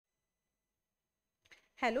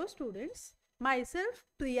Hello students, myself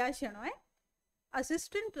Priya Shenoy,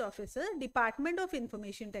 Assistant Professor, Department of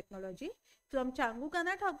Information Technology from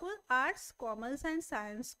Changukana Thakur Arts, Commerce and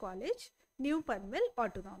Science College, New Panvel,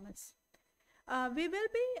 Autonomous. We will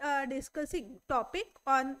be discussing topic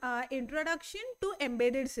on introduction to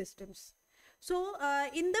embedded systems. So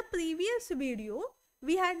in the previous video,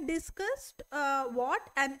 we had discussed what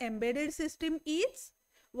an embedded system is,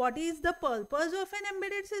 what is the purpose of an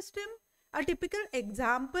embedded system, a typical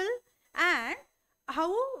example, and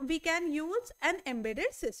how we can use an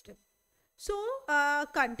embedded system. So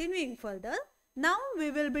continuing further, now we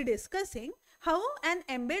will be discussing how an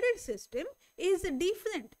embedded system is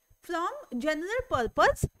different from general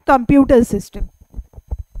purpose computer system.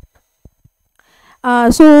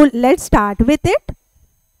 So let's start with it.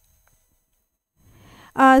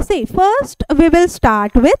 First we will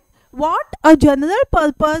start with what a general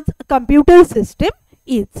purpose computer system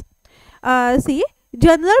is.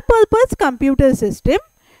 General purpose computer system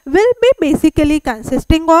will be basically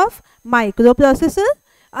consisting of microprocessor,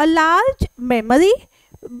 a large memory.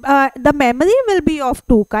 The memory will be of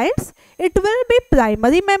two kinds. It will be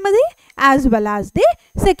primary memory as well as the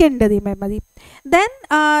secondary memory. Then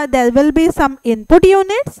there will be some input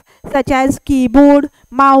units such as keyboard,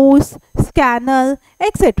 mouse, scanner,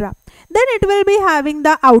 etc. Then it will be having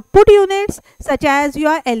the output units such as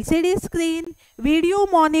your LCD screen, video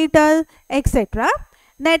monitor, etc.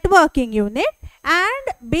 Networking unit,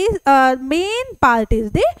 and main part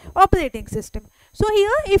is the operating system. So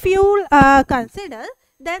here if you consider,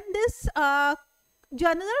 then this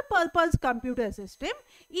general purpose computer system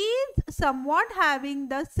is somewhat having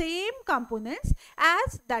the same components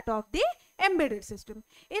as that of the embedded system.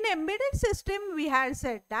 In embedded system, we had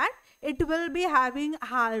said that it will be having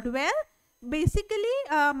hardware. Basically,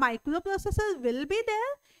 microprocessor will be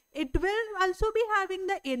there. It will also be having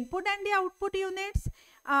the input and the output units,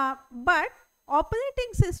 but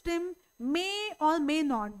operating system may or may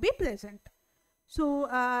not be present. So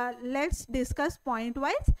let's discuss point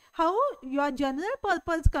wise how your general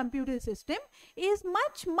purpose computer system is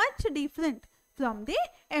much different from the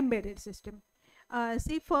embedded system.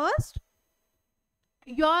 First,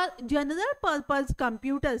 your general purpose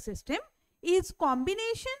computer system is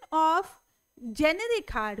combination of generic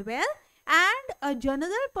hardware and a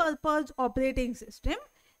general purpose operating system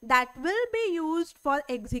that will be used for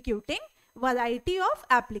executing variety of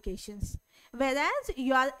applications, whereas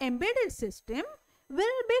your embedded system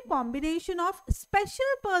will be combination of special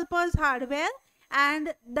purpose hardware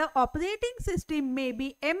and the operating system may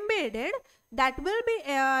be embedded that will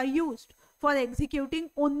be used for executing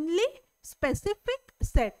only specific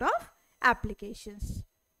set of applications.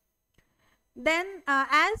 Then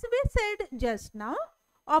as we said just now,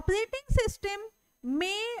 operating system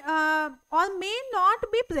may or may not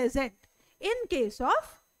be present in case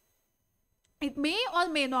of, it may or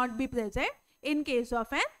may not be present in case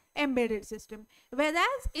of an embedded system, whereas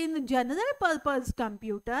in general purpose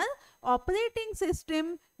computer, operating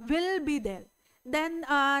system will be there. Then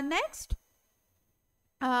next,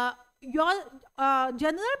 your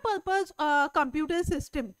general purpose computer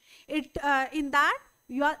system, it in that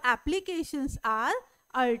your applications are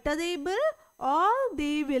alterable or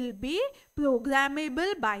they will be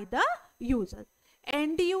programmable by the user.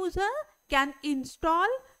 End user can install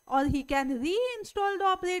or he can reinstall the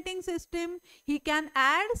operating system, he can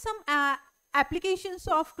add some application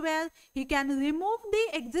software, he can remove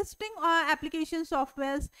the existing application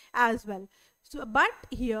softwares as well. So, but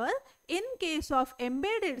here in case of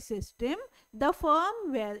embedded system, the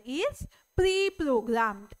firmware is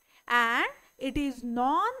pre-programmed and it is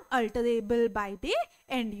non-alterable by the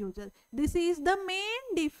end user. This is the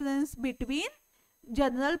main difference between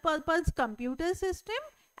general purpose computer system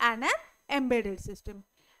and an embedded system.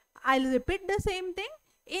 I'll repeat the same thing.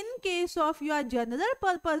 In case of your general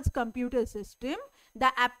purpose computer system,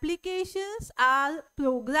 the applications are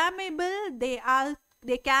programmable,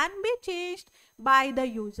 they can be changed by the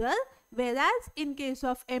user, whereas in case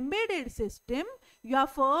of embedded system, your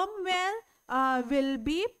firmware will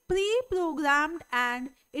be pre-programmed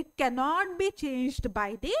and it cannot be changed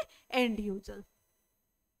by the end user.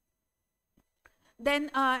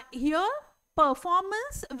 Then here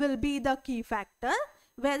performance will be the key factor,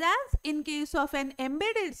 whereas in case of an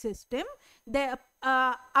embedded system, there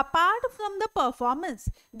apart from the performance,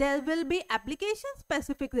 there will be application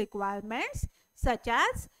specific requirements such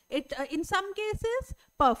as it in some cases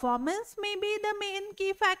performance may be the main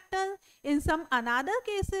key factor, in some another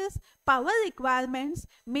cases power requirements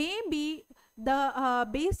may be the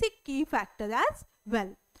basic key factor as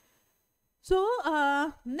well. So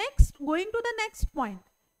next, going to the next point,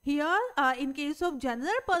 Here, in case of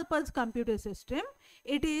general purpose computer system,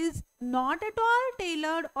 it is not at all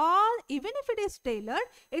tailored, or even if it is tailored,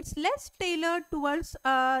 it's less tailored towards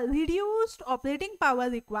reduced operating power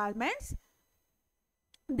requirements.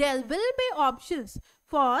 There will be options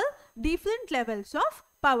for different levels of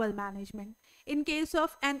power management. In case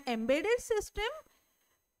of an embedded system,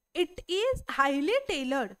 it is highly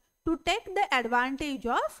tailored to take the advantage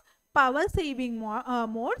of power saving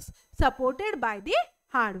modes supported by the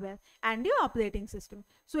hardware and the operating system.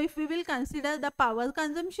 So if we will consider the power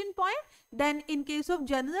consumption point, then in case of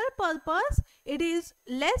general purpose, it is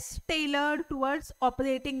less tailored towards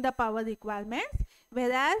operating the power requirements,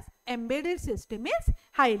 whereas embedded system is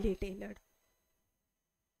highly tailored.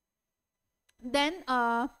 Then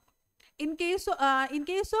in case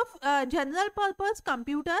of general purpose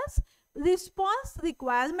computers, response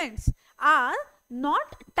requirements are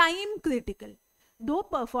not time critical. Though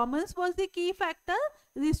performance was the key factor,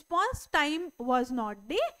 response time was not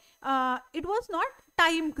it was not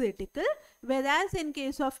time critical. Whereas in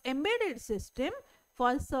case of embedded system,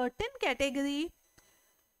 for certain category,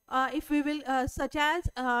 if we will such as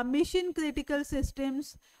mission critical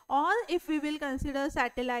systems, or if we will consider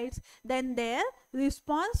satellites, then their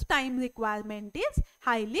response time requirement is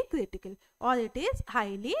highly critical, or it is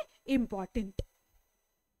highly important.